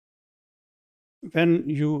when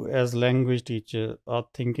you as language teacher are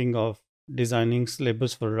thinking of designing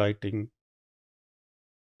syllabus for writing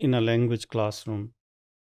in a language classroom,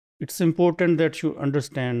 it's important that you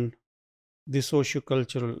understand the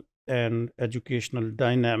sociocultural and educational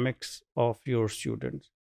dynamics of your students.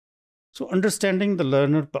 So understanding the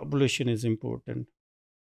learner population is important.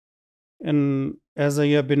 And as I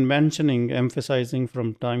have been mentioning, emphasizing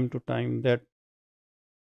from time to time that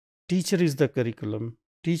teacher is the curriculum,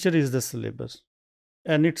 teacher is the syllabus,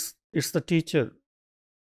 and it's the teacher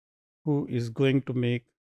who is going to make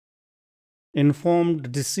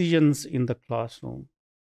informed decisions in the classroom.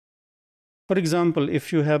 For example,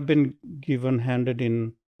 if you have been given handed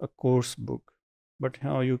in a course book, but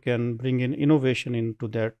how you can bring in innovation into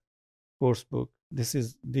that course book,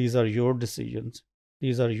 these are your decisions,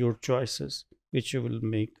 these are your choices which you will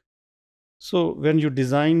make. So when you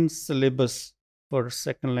design syllabus for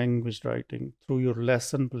second language writing through your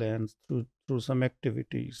lesson plans, through some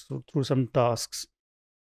activities, through some tasks,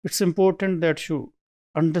 it's important that you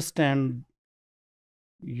understand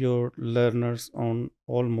your learners on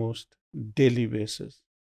almost daily basis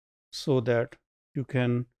so that you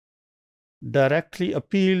can directly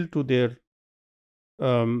appeal to their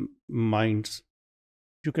minds.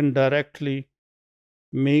 You can directly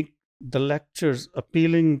make the lectures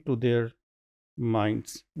appealing to their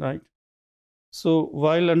minds, right? So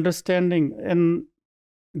while understanding and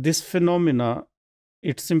this phenomena,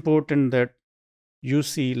 it's important that you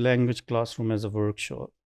see language classroom as a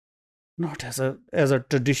workshop, not as a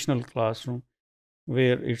traditional classroom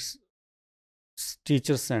where it's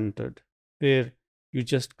teacher centered, where you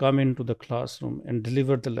just come into the classroom and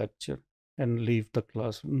deliver the lecture and leave the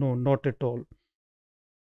classroom. No, not at all.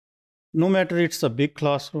 No matter it's a big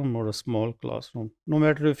classroom or a small classroom, no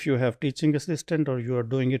matter if you have teaching assistant or you are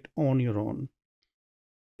doing it on your own,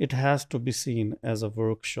 it has to be seen as a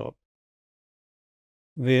workshop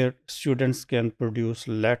where students can produce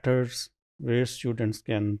letters, where students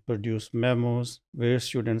can produce memos, where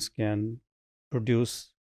students can produce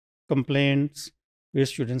complaints, where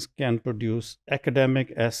students can produce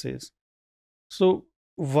academic essays. So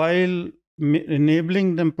while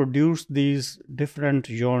enabling them produce these different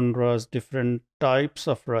genres, different types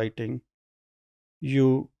of writing,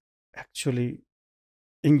 you actually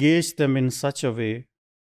engage them in such a way,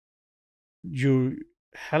 you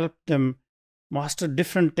help them master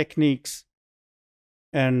different techniques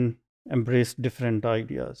and embrace different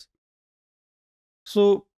ideas.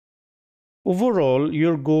 So overall,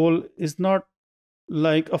 your goal is not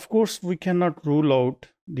like, of course, we cannot rule out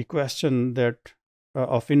the question that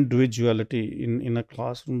of individuality in a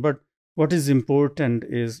classroom, but what is important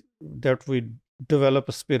is that we develop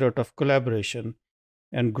a spirit of collaboration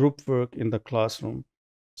and group work in the classroom.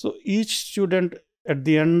 So each student at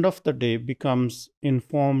the end of the day becomes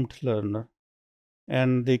informed learner,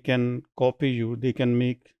 and they can copy you, they can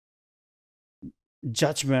make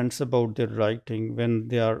judgments about their writing when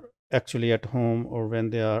they are actually at home or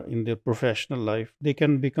when they are in their professional life. They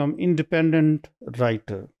can become independent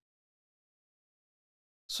writer.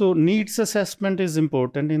 So needs assessment is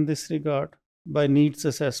important in this regard. By needs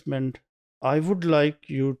assessment, I would like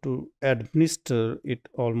you to administer it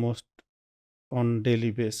almost on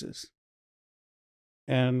daily basis,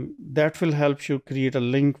 and that will help you create a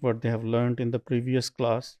link what they have learned in the previous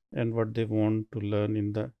class and what they want to learn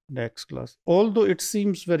in the next class. Although it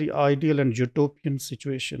seems very ideal and utopian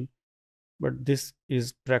situation, but this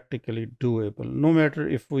is practically doable. No matter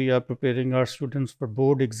if we are preparing our students for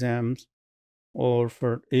board exams or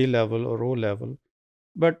for A level or O level,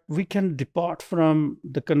 but we can depart from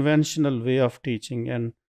the conventional way of teaching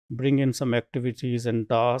and bring in some activities and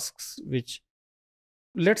tasks which,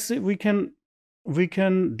 let's say, we can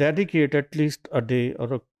dedicate at least a day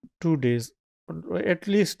or 2 days, or at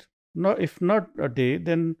least, not if not a day,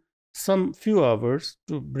 then some few hours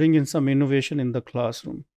to bring in some innovation in the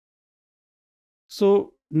classroom.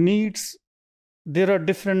 So needs, there are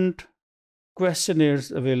different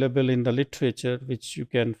questionnaires available in the literature which you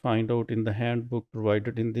can find out in the handbook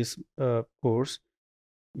provided in this course,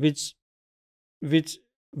 which which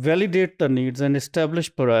validate the needs and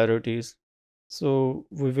establish priorities. So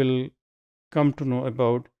we will come to know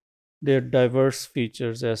about their diverse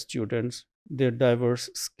features as students, their diverse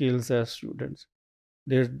skills as students,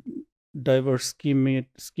 their diverse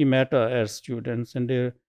schemata as students, and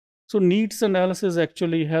their, so needs analysis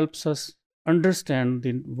actually helps us understand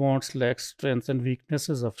the wants, lacks, strengths, and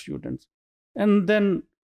weaknesses of students, and then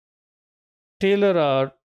tailor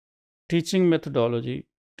our teaching methodology,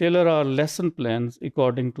 tailor our lesson plans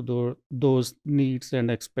according to those needs and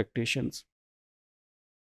expectations.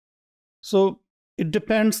 So it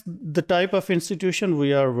depends the type of institution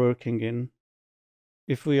we are working in.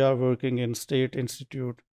 If we are working in state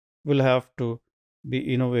institute, we'll have to be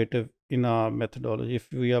innovative in our methodology.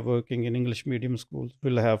 If we are working in English medium schools,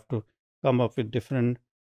 we'll have to come up with different.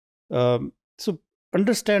 So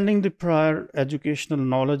understanding the prior educational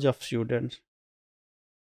knowledge of students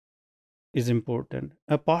is important.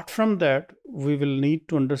 Apart from that, we will need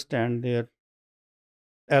to understand their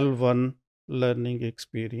L1 learning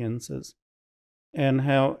experiences and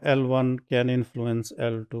how L1 can influence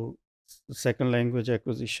L2, second language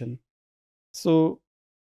acquisition. So,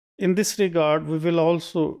 in this regard, we will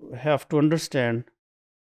also have to understand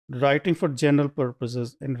writing for general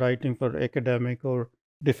purposes and writing for academic or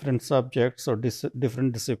different subjects or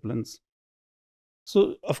different disciplines.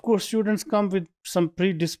 So, of course, students come with some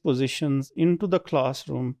predispositions into the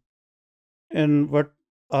classroom, and what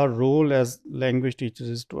our role as language teachers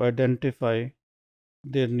is to identify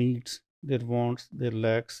their needs, their wants, their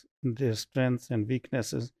lacks, their strengths and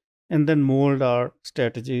weaknesses, and then mold our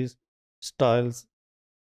strategies, styles,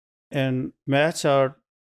 and match our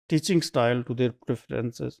teaching style to their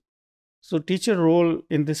preferences. So, teacher role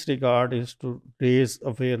in this regard is to raise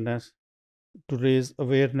awareness,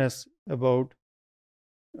 about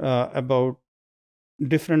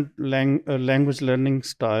different language learning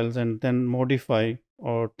styles, and then modify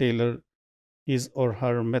or tailor his or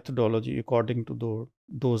her methodology according to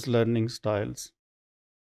those learning styles.